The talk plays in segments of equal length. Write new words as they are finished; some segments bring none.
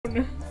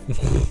Do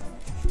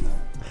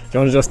you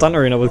want to do a stunt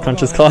arena with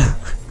Crunch's car?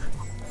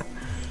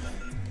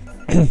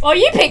 Oh,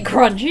 you pick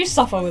Crunch. You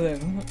suffer with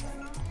him.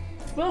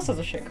 Who else has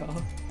a shit car?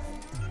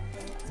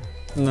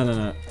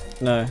 No.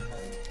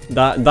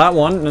 That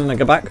one. No,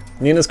 go back.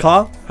 Nina's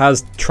car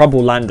has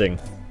trouble landing.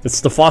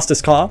 It's the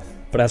fastest car,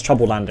 but it has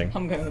trouble landing.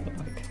 I'm going with the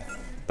bike.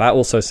 That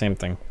also same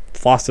thing.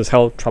 Fast as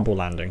hell, trouble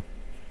landing.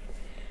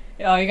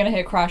 Oh, you're gonna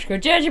hear Crash go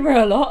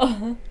Jejimura a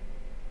lot.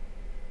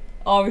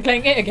 Oh, we're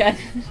playing it again.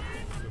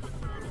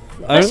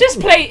 Let's just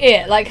play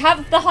it. Like,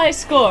 have the highest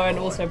score and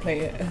also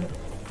play it.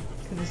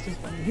 Because it's just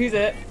funny. Who's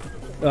it?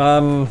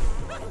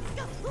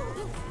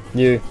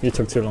 You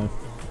took too long.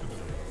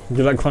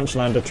 You let Crunch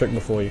land a trick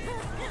before you.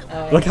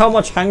 Look how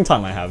much hang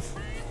time I have.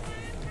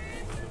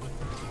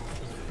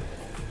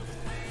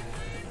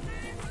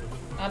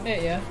 I'm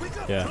it, yeah?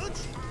 Yeah.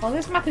 Oh,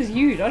 this map is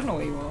huge. I don't know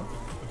where you are.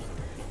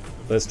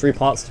 There's 3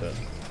 parts to it.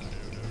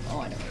 Oh,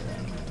 I know where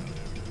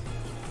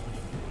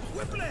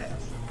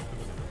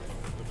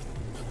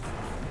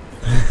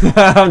you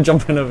are. I'm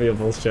jumping over your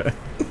bullshit.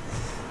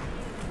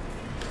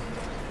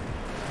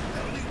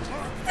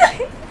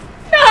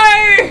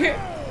 No!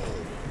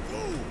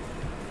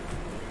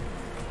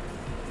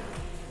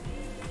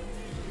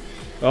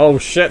 Oh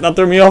shit, that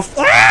threw me off.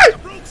 Ah!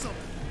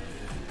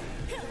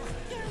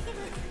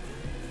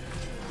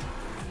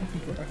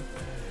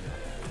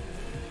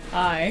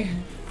 Hi.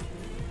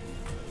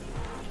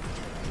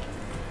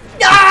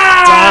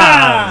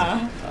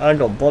 Ah! Damn! I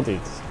got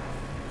bodied.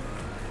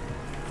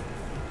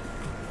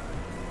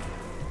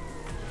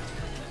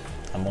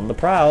 I'm on the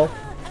prowl.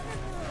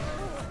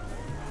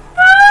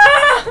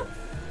 Ah!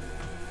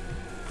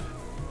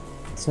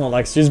 It's not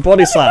like she's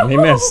body slam, he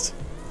missed.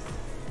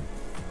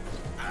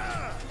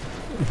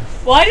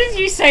 Why did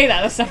you say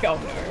that a second?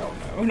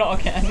 Oh no, not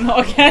again, not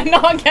again,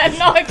 not again,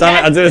 not again.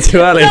 Damn it, I did it too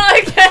early.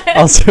 Not again.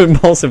 I was too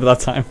impulsive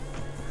that time.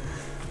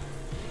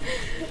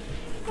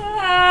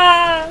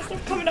 Ah,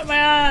 stop coming up my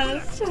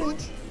ass.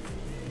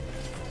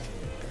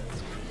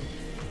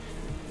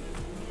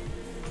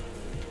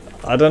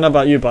 I don't know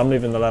about you, but I'm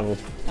leaving the level.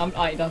 That's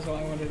what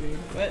I want to do.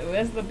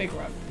 Where's the big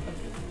ramp?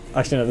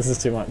 Actually, no, this is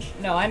too much.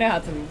 No, I know how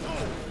to leave.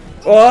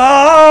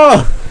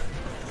 Oh!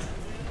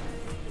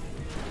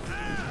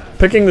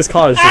 Picking this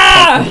car is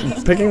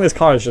just picking this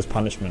car is just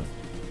punishment.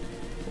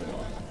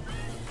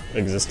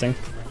 Existing.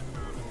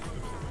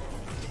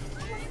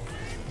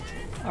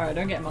 Alright,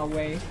 don't get in my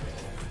way.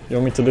 You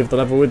want me to leave the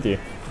level with you?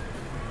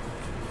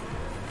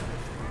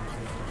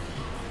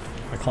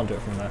 I can't do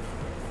it from there.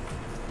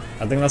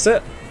 I think that's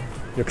it.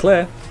 You're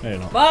clear. No, you're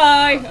not.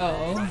 Bye!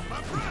 Oh.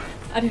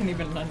 I didn't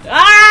even land.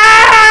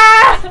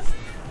 Ah!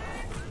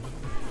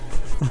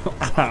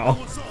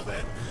 Ow.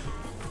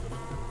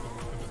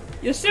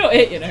 You're still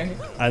it, you know.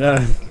 I know.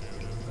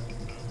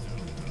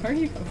 Where are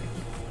you going?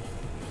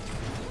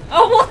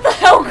 Oh, what the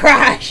hell,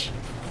 Crash?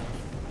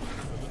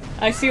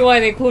 I see why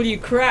they call you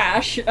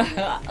Crash. No,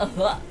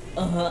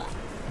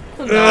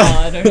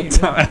 I don't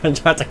even. I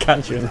tried to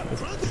catch you in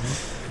this.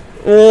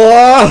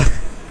 Whoa!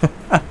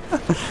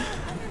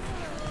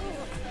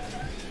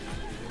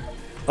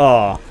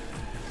 Oh.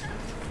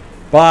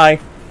 Bye.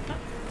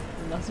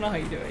 That's not how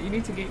you do it. You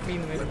need to get me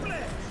in the middle.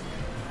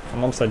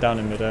 I'm upside down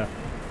in midair.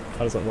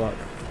 How does that work?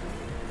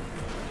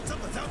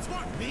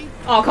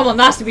 Oh, come on,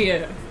 that has to be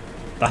it.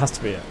 That has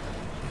to be it.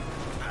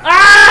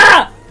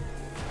 Ah!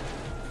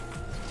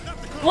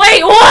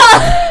 Wait,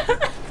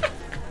 what?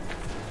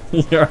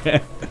 You're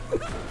it.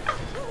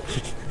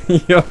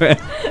 You're it.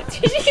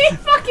 Did you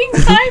fucking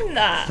time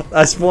that?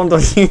 I spawned on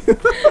you.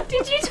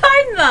 Did you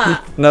time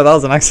that? No, that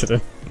was an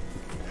accident.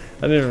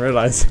 I didn't even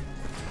realise.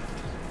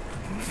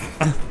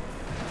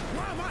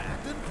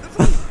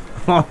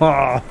 No,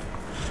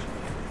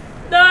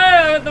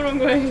 I went the wrong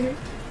way.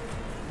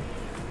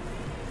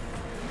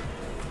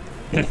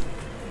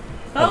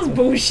 That was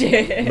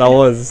bullshit. That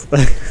was.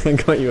 I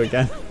got you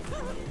again.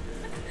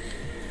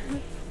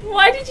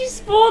 Why did you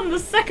spawn the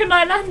second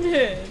I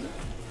landed?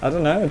 I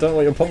don't know. I don't know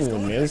what your problem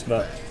with me is,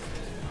 but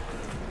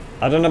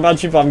I don't know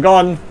about you, but I'm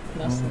gone.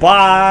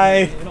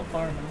 Bye. You're not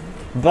far enough.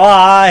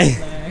 Bye.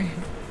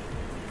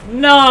 No.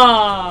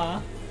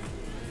 Nah.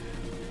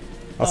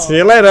 I'll see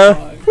you later.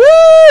 God.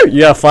 Woo!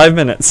 You have 5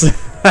 minutes.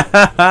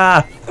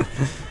 Try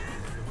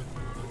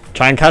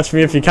and catch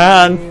me if you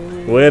can,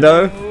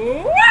 weirdo.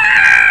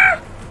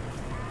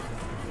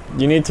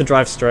 You need to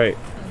drive straight.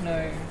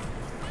 No.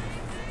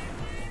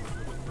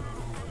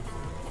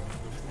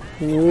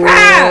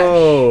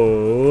 Whoa,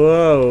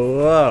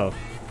 whoa.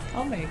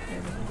 I'll make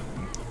it.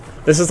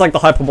 This is like the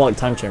hyperbolic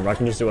time chamber. I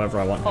can just do whatever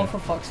I want. Oh, for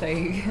fuck's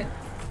sake.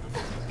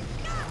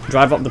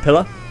 Drive up the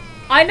pillar.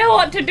 I know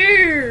what to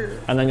do!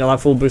 And then you'll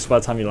have full boost by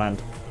the time you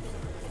land.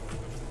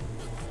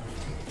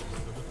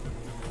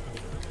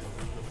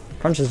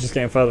 Crunch is just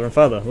getting further and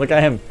further. Look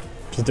at him.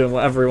 Just doing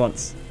whatever he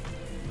wants.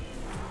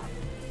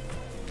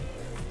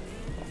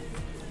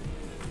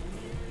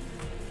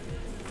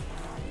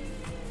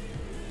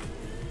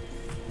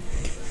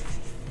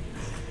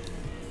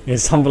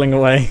 He's tumbling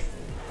away.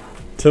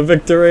 To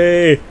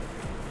victory!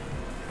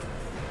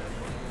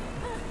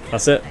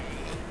 That's it.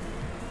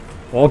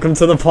 Welcome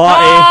to the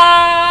party.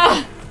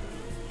 Ah!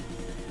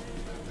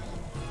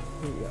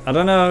 I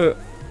don't know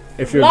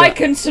if you're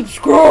Like and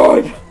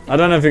subscribe. I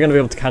don't know if you're gonna be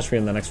able to catch me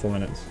in the next 4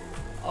 minutes.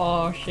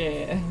 Oh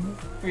shit!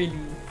 Really?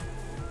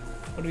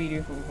 What do we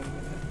do for?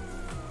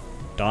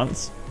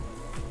 Dance?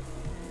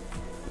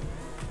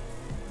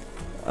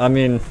 I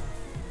mean,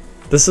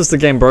 this is the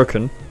game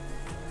broken.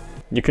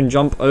 You can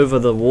jump over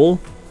the wall,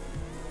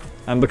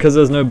 and because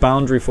there's no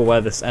boundary for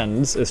where this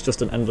ends, it's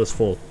just an endless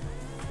fall.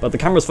 But the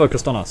camera's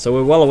focused on us, so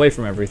we're well away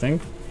from everything.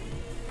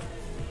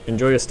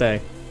 Enjoy your stay.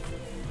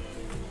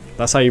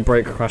 That's how you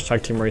break Crash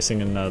Tag Team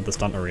Racing in the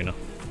Stunt Arena.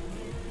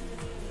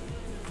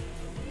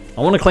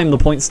 I want to claim the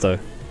points though.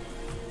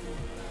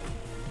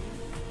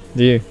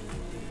 Do you?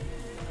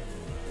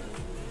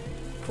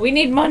 We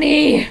need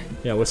money!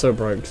 Yeah, we're so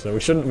broke, so we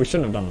shouldn't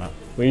have done that.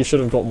 We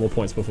should have got more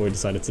points before we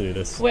decided to do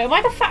this. Wait, am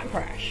I the fat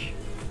Crash?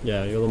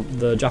 Yeah, you're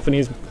the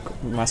Japanese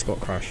mascot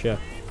Crash, yeah.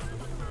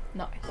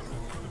 Nice.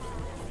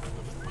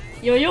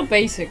 You're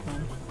basic,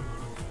 man.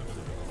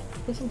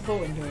 Put some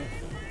thought into it.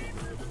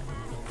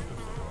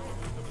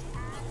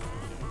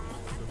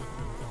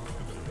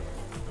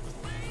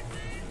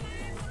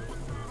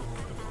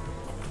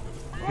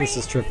 This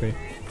is trippy.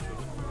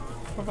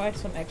 Provide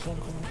some excellent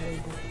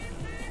commentary.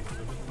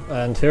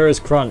 And here is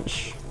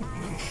Crunch.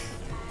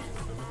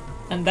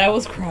 And there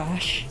was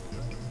Crash.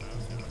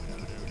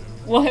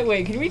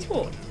 Wait, can we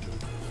talk?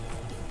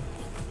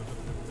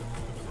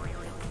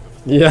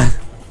 Yeah.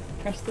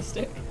 Press the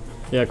stick.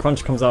 Yeah,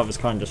 Crunch comes out of his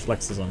car and just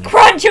flexes on you.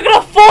 Crunch, you're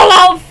gonna fall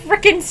out of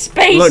freaking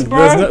space, Look,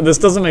 bro! this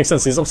doesn't make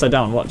sense. He's upside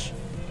down, watch.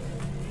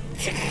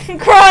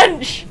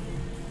 Crunch!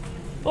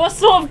 What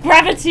sort of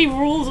gravity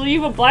rules are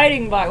you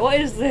abiding by?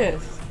 What is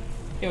this?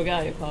 Yo, get out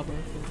of your car, bro.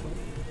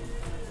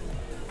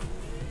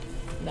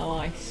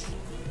 Nice.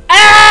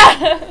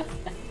 Ah!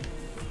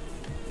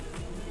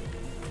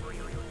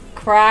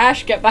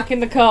 Crash, get back in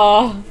the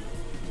car.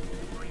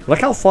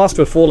 Look how fast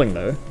we're falling,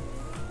 though.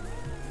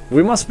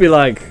 We must be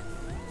like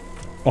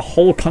a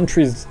whole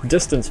country's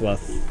distance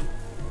worth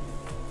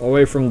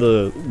away from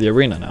the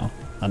arena now,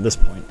 at this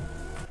point.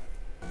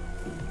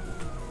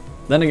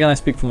 Then again, I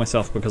speak for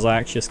myself because I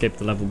actually escaped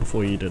the level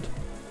before you did.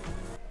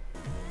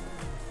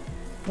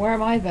 Where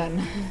am I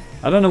then?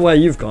 I don't know where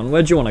you've gone.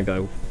 Where do you want to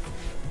go?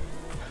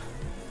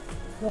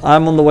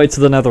 I'm on the way to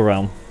the Nether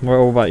Realm. What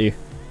about you?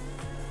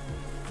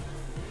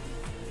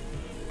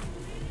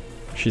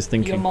 She's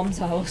thinking. Your mom's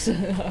house.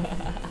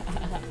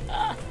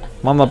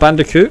 Mama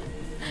Bandicoot?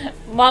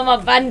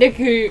 Mama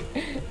Bandicoot.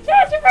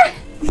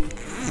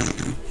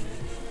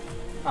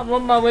 I'm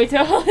on my way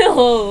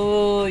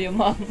to your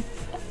mum.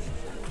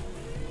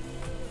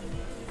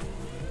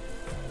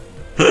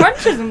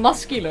 Crunch is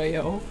muscular,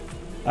 yo.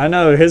 I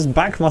know, his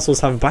back muscles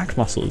have back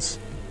muscles.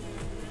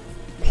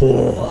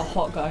 What a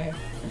hot guy.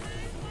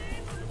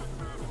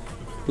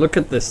 Look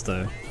at this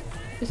though.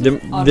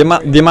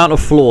 The amount of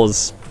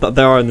flaws that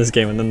there are in this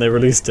game, and then they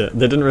released it.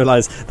 They didn't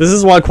realize. This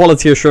is why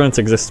quality assurance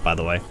exists, by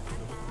the way.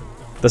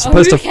 They're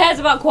supposed who cares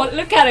about quality?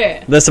 Look at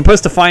it! They're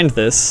supposed to find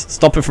this,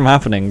 stop it from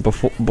happening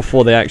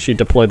before they actually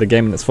deploy the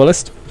game in its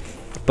fullest.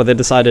 But they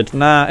decided,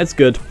 nah, it's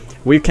good.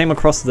 We came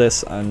across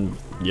this, and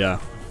yeah.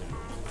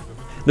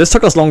 This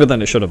took us longer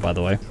than it should have, by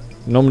the way.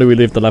 Normally we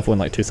leave the level in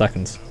like 2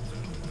 seconds.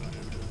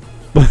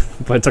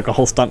 But it took a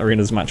whole Stunt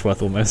Arena's match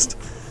worth almost.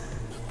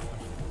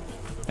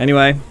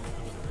 Anyway,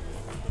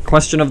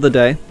 question of the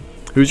day.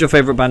 Who's your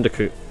favourite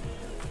Bandicoot?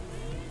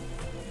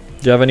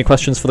 Do you have any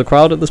questions for the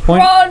crowd at this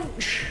point?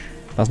 Crunch!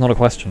 That's not a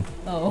question.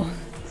 Oh.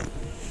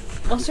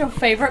 What's your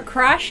favourite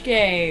Crash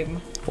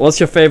game? What's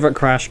your favourite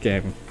Crash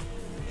game?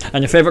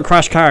 And your favourite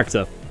Crash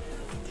character?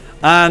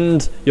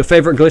 And your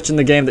favourite glitch in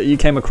the game that you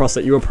came across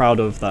that you were proud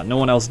of that no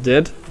one else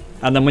did?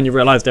 And then when you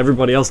realised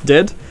everybody else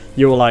did,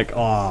 you were like,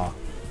 ah.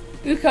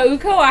 Uko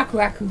Uko Aku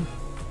Aku.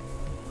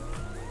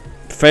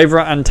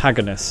 Favourite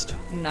antagonist?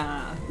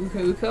 Nah.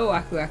 Uko Uko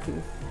Aku Aku.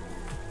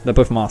 They're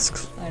both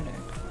masks. I know.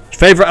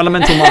 Favourite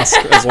elemental mask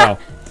as well.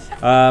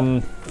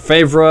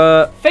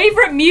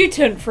 Favourite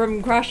mutant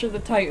from Crash of the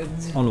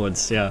Titans.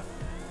 Onwards, yeah.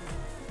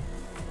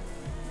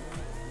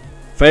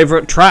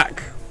 Favourite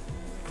track?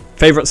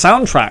 Favourite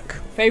soundtrack?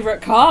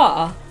 Favourite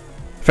car?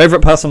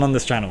 Favourite person on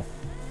this channel?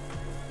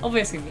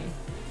 Obviously me.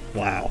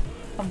 Wow.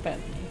 I'm better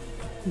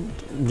than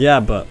you. Yeah,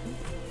 but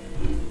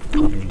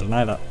can't even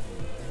deny that.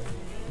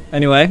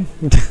 Anyway,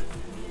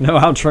 no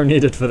outro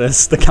needed for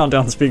this. The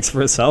countdown speaks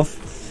for itself.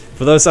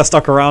 For those that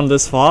stuck around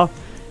this far,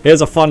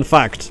 here's a fun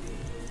fact.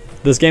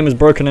 This game is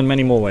broken in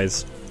many more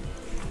ways.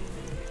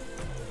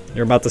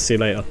 You're about to see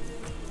later.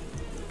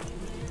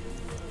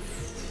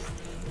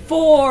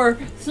 4,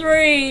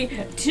 3,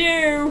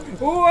 2,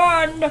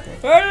 1,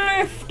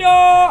 lift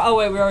off! Oh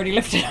wait, we already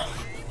lifted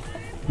off.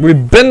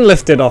 We've been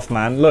lifted off,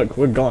 man. Look,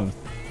 we're gone.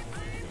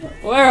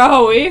 Where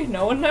are we?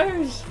 No one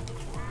knows.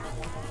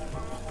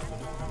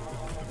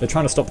 They're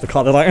trying to stop the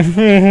car. They're like,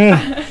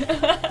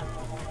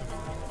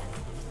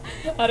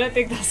 I don't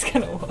think that's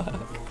gonna work.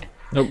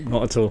 nope,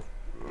 not at all.